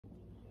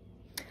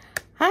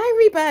Hi,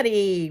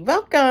 everybody.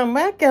 Welcome.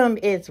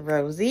 It's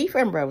Rosie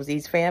from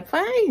Rosie's Fab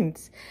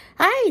Finds.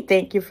 Hi,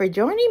 thank you for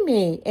joining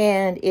me.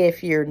 And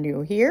if you're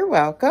new here,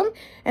 welcome.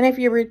 And if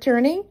you're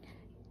returning,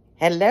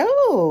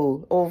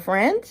 hello, old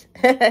friends.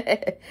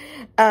 Today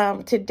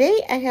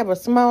I have a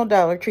small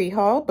Dollar Tree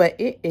haul, but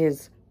it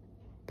is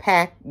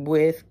packed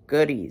with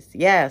goodies.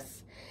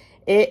 Yes,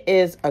 it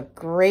is a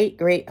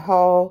great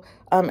haul.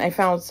 I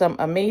found some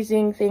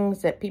amazing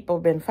things that people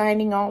have been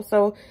finding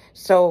also.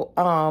 So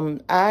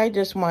I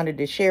just wanted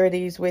to share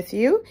these with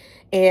you.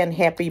 And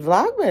happy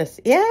Vlogmas.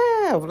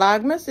 Yeah,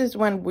 Vlogmas is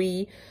when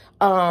we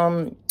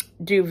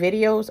do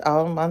videos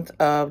all month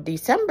of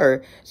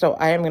December. So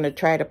I am going to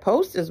try to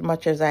post as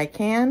much as I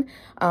can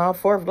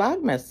for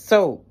Vlogmas.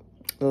 So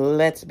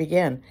let's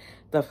begin.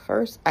 The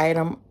first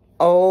item,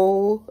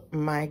 oh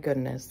my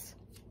goodness.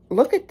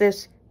 Look at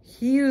this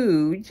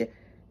huge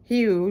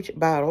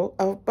bottle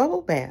of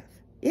bubble bath.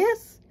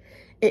 Yes,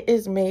 it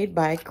is made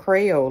by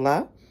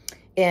Crayola,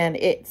 and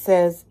it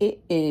says it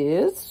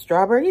is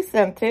strawberry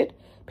scented,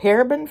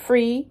 paraben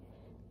free,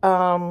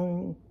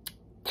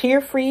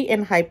 tear free,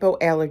 and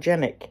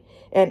hypoallergenic.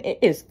 And it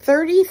is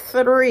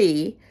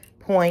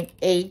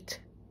 33.8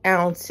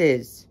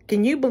 ounces.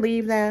 Can you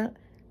believe that?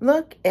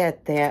 Look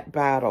at that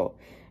bottle.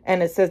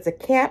 And it says the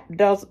cap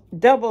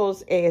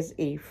doubles as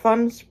a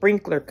fun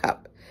sprinkler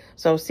cup.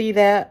 So see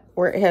that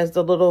where it has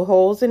the little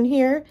holes in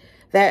here?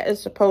 That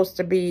is supposed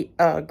to be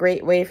a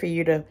great way for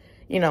you to,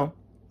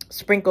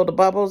 sprinkle the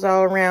bubbles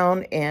all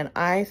around. And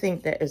I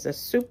think that is a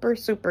super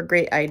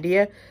great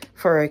idea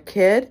for a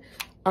kid.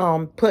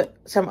 Put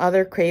some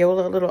other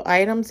Crayola little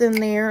items in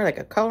there, like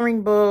a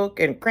coloring book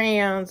and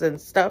crayons and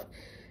stuff.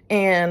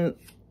 And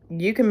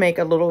you can make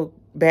a little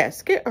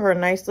basket or a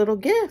nice little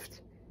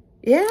gift.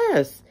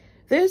 Yes,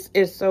 this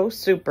is so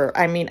super.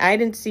 I mean, I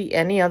didn't see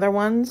any other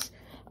ones.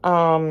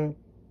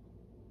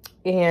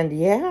 And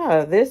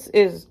yeah, this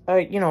is a,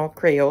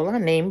 Crayola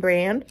name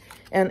brand,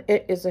 and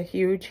it is a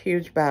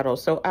huge bottle.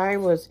 So I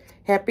was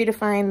happy to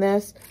find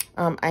this.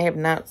 I have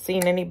not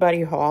seen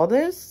anybody haul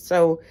this,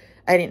 so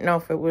I didn't know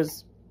if it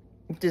was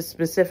just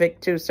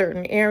specific to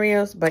certain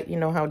areas, but you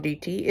know how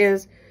DT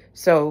is.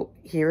 So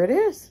here it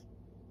is.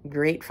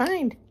 Great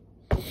find.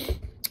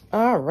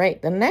 All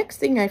right, the next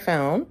thing I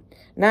found,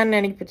 not in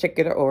any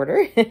particular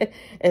order,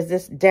 is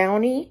this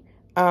Downy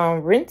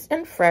Rinse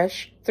and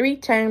Fresh 3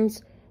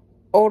 times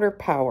odor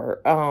power.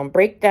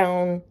 Breaks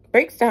down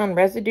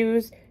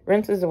residues,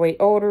 rinses away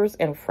odors,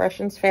 and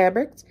freshens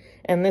fabrics.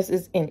 And this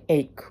is in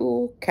a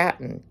cool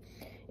cotton.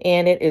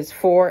 And it is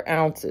 4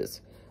 ounces.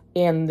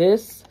 And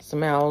this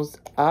smells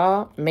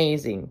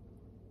amazing.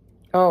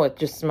 Oh, it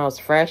just smells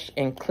fresh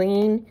and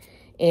clean.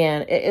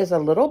 And it is a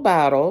little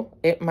bottle.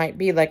 It might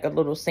be like a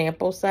little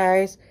sample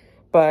size,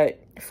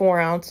 but 4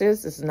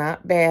 ounces is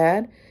not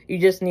bad. You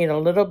just need a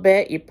little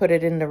bit. You put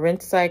it in the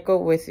rinse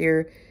cycle with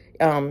your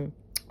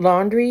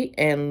laundry,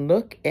 and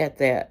look at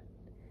that.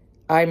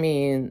 I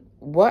mean,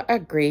 what a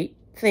great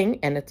thing.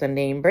 And it's a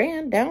name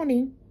brand,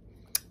 Downy.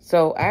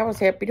 So I was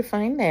happy to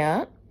find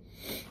that.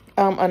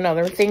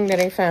 Another thing that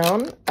I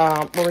found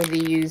were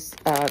these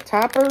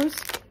toppers.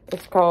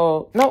 It's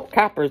called, no,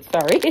 Coppers,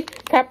 sorry.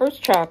 Coppers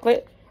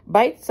Chocolate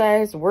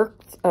Bite-sized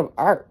Works of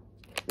Art.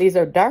 These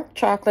are dark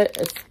chocolate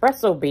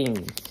espresso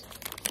beans.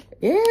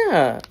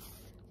 Yeah.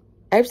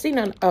 I've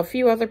seen a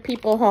few other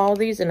people haul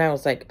these, and I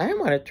was like, I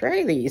want to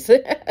try these.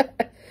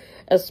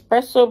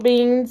 Espresso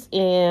beans,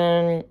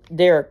 and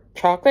they're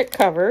chocolate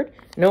covered,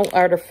 no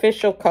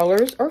artificial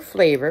colors or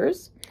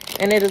flavors.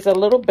 And it is a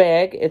little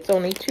bag. It's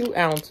only 2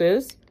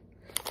 ounces.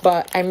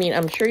 But, I mean,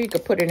 I'm sure you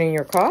could put it in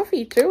your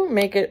coffee, too.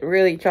 Make it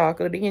really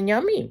chocolatey and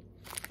yummy.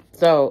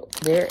 So,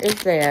 there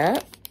is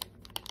that.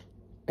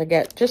 I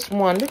got just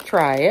one to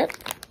try it.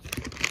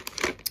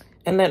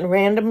 And then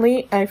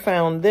randomly, I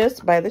found this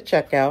by the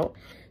checkout.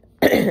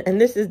 And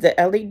this is the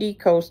LED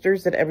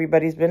coasters that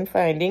everybody's been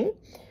finding.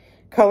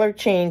 Color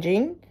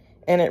changing.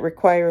 And it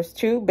requires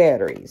 2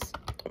 batteries.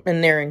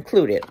 And they're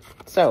included.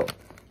 So,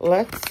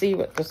 let's see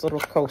what this little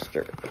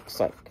coaster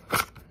looks like.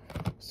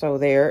 So,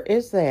 there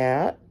is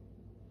that.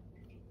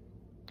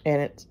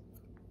 And it's,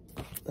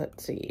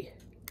 let's see.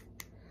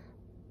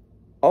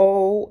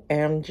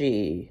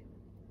 OMG.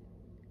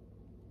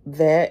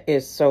 That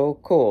is so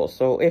cool.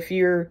 So if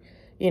you're,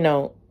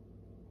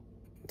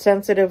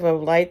 sensitive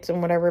of lights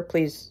and whatever,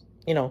 please,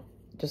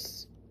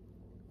 just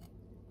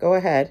go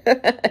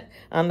ahead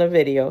on the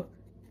video.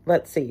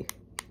 Let's see.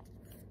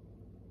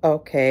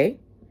 Okay.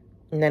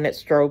 And then it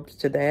strobes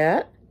to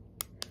that.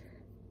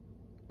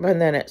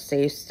 And then it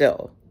stays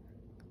still.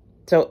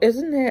 So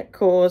isn't that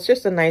cool? It's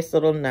just a nice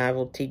little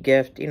novelty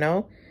gift,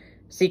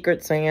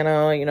 Secret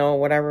Santa,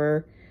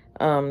 whatever.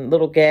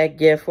 Little gag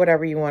gift,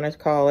 whatever you want to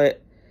call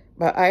it.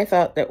 But I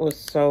thought that was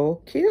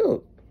so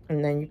cute.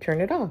 And then you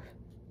turn it off.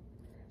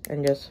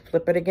 And just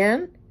flip it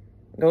again.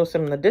 Goes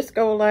from the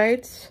disco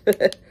lights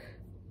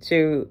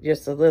to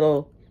just a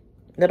little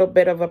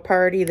bit of a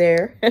party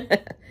there.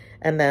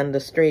 And then the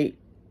straight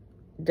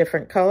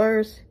different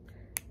colors.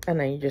 And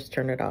then you just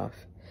turn it off.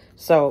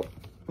 So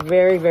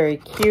very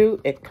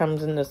cute. It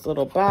comes in this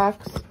little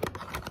box.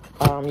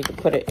 You can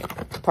put it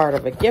part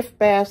of a gift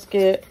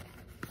basket,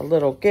 a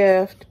little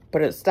gift,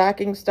 put it a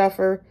stocking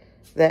stuffer.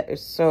 That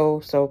is so,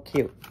 so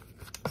cute.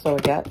 So I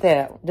got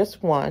that,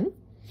 just one.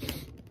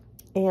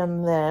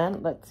 And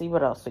then, let's see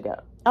what else we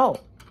got. Oh,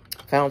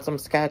 found some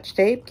Scotch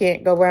tape.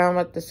 Can't go wrong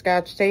with the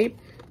Scotch tape.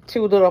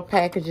 2 little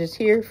packages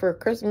here for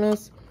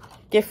Christmas.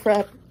 Gift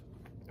wrap.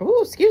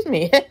 Oh, excuse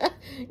me.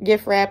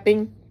 Gift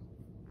wrapping.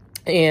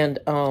 And,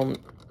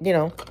 you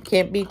know,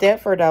 can't beat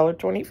that for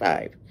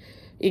 $1.25.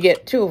 You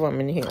get 2 of them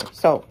in here.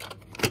 So,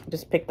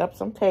 just picked up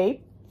some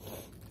tape.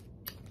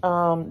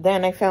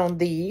 Then I found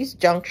these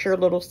Juncture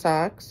little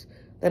socks.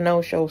 The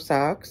no-show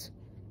socks.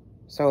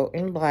 So,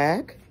 in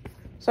black.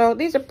 So,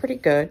 these are pretty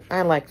good.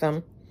 I like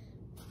them.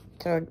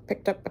 So, I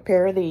picked up a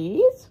pair of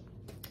these.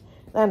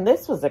 And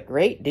this was a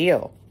great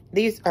deal.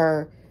 These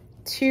are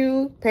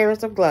 2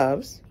 pairs of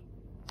gloves.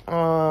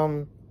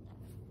 And,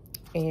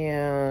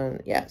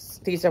 yes,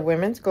 these are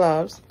women's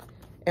gloves.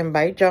 And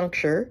by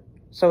Juncture.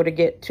 So, to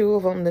get 2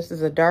 of them, this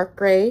is a dark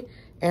gray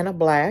and a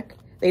black.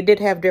 They did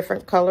have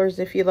different colors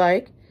if you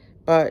like.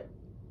 But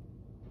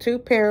 2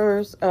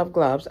 pairs of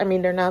gloves. I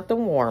mean, they're not the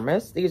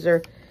warmest. These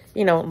are,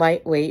 you know,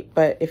 lightweight,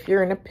 but if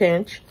you're in a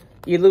pinch,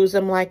 you lose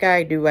them like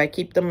I do. I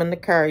keep them in the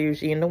car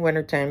usually in the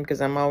wintertime because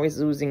I'm always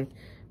losing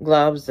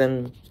gloves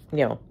and,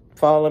 you know,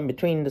 falling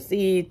between the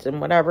seats and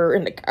whatever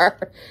in the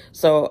car.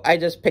 So I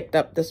just picked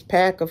up this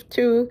pack of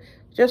 2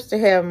 just to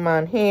have them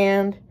on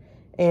hand.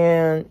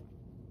 And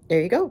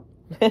there you go.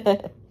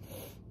 Then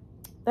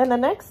the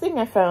next thing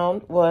I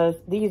found was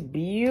these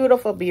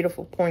beautiful,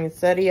 beautiful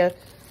poinsettia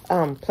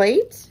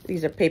plates.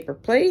 These are paper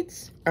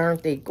plates.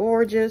 Aren't they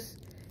gorgeous?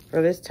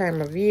 For this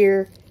time of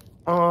year.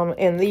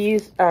 And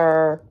these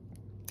are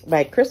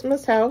by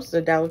Christmas House,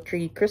 the Dollar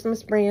Tree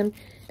Christmas brand.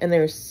 And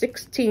there's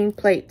 16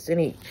 plates in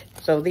each.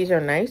 So these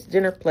are nice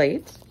dinner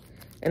plates.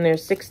 And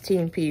there's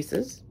 16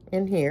 pieces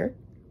in here.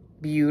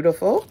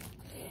 Beautiful.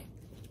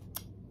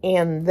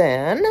 And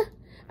then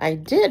I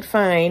did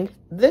find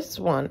this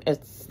one.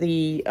 It's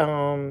the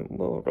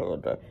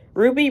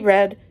Ruby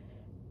Red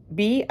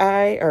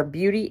BI or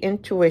Beauty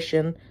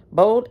Intuition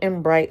Bold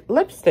and Bright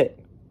Lipstick.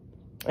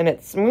 And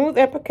it's smooth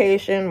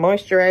application,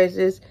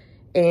 moisturizes,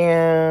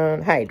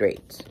 and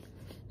hydrates.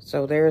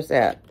 So there's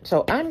that.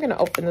 So I'm going to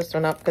open this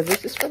one up because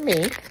this is for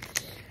me.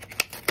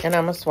 And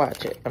I'm going to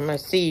swatch it. I'm going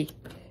to see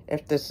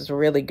if this is a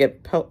really good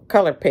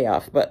color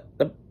payoff. But,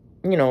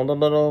 you know, the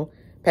little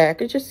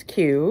package is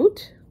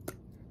cute.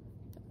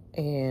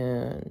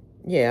 And,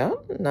 yeah,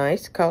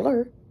 nice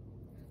color.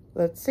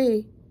 Let's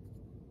see.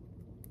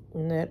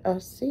 Let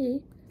us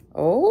see.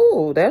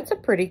 Oh, that's a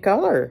pretty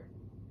color.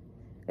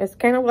 It's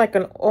kind of like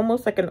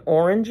almost like an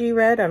orangey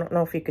red. I don't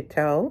know if you could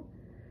tell.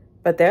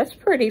 But that's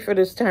pretty for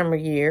this time of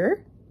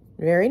year.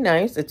 Very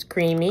nice. It's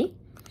creamy.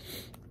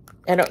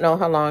 I don't know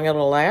how long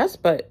it'll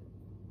last, but,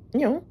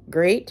 you know,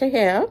 great to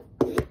have.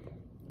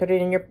 Put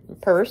it in your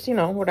purse, you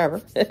know, whatever.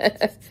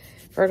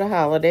 For the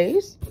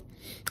holidays.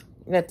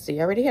 Let's see.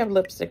 I already have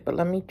lipstick, but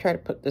let me try to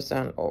put this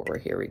on over.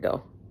 Here we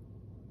go.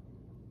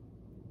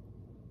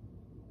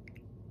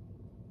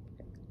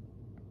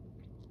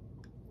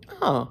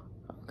 Oh,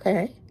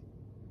 okay.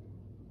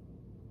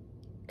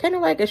 Kind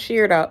of like a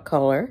sheared out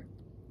color.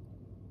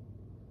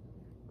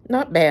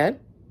 Not bad.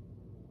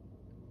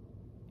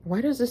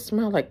 Why does this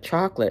smell like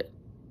chocolate?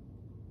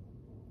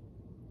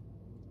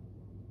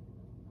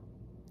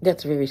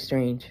 That's very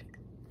strange.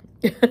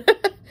 It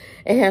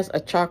has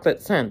a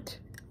chocolate scent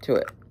to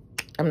it.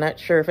 I'm not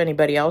sure if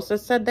anybody else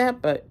has said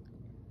that, but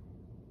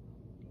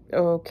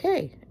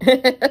okay.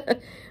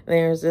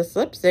 There's this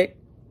lipstick.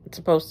 It's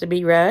supposed to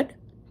be red.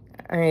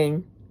 I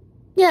mean,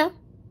 yeah.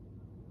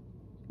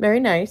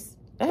 Very nice.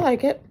 I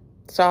like it.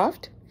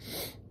 Soft.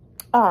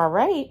 All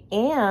right.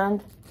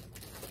 And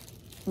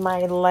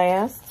my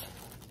last.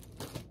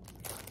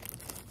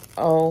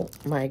 Oh,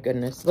 my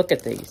goodness. Look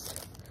at these.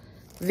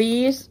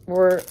 These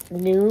were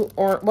new,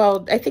 or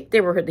well, I think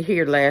they were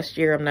here last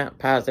year. I'm not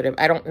positive.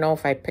 I don't know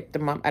if I picked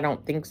them up. I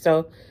don't think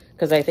so,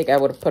 because I think I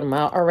would have put them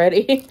out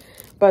already.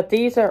 But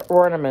these are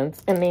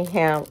ornaments, and they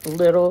have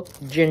little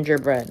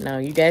gingerbread. Now,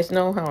 you guys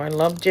know how I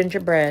love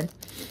gingerbread,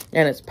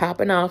 and it's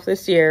popping off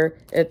this year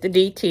at the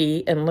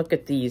DT. And look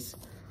at these.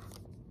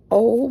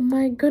 Oh,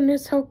 my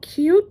goodness, how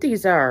cute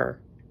these are.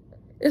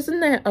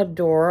 Isn't that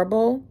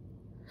adorable?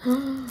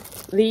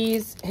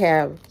 These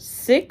have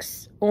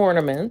 6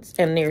 ornaments,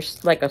 and they're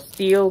like a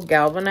steel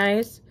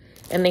galvanized,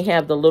 and they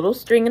have the little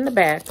string in the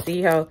back.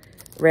 See how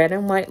red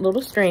and white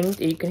little strings?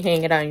 You can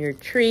hang it on your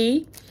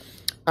tree.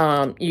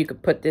 You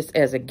could put this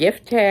as a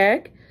gift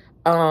tag.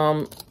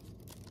 I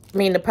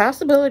mean, the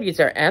possibilities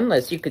are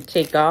endless. You could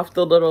take off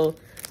the little,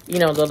 you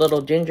know, the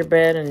little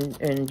gingerbread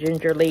and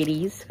ginger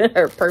ladies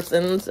or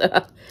persons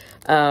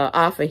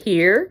off of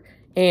here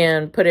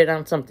and put it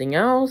on something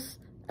else.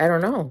 I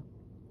don't know.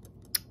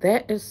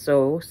 That is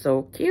so,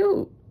 so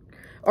cute.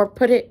 Or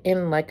put it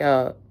in like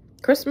a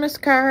Christmas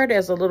card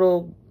as a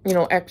little, you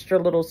know, extra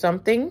little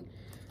something.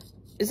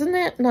 Isn't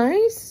that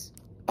nice?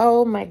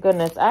 Oh my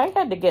goodness. I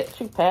had to get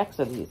 2 packs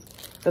of these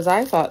because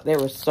I thought they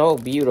were so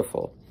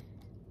beautiful.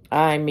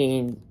 I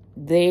mean,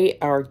 They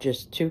are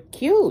just too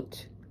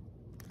cute.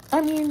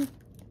 I mean,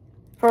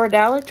 for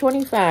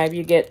 $1.25,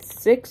 you get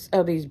 6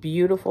 of these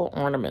beautiful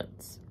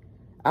ornaments.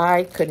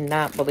 I could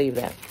not believe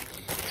that.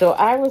 So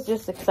I was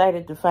just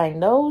excited to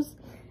find those.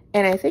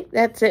 And I think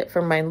that's it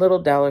for my little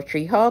Dollar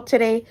Tree haul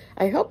today.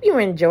 I hope you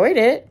enjoyed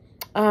it.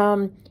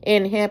 And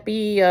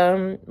happy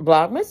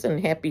Vlogmas and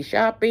happy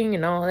shopping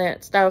and all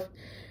that stuff.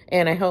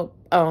 And I hope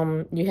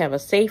you have a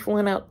safe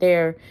one out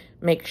there.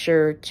 Make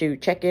sure to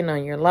check in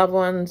on your loved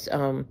ones,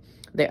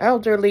 the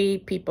elderly,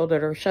 people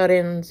that are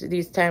shut-ins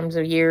these times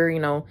of year. You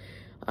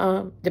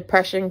know,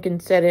 depression can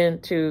set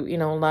into, you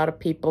know, a lot of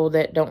people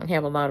that don't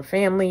have a lot of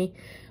family,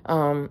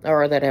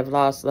 or that have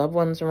lost loved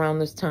ones around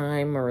this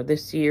time or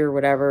this year,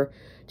 whatever.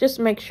 Just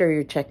make sure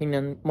you're checking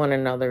on one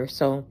another.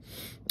 So,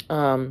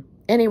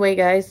 anyway,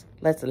 guys,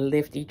 let's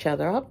lift each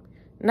other up,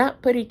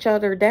 not put each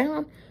other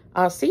down.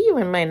 I'll see you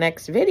in my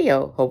next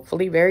video,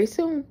 hopefully very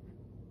soon.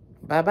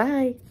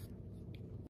 Bye-bye.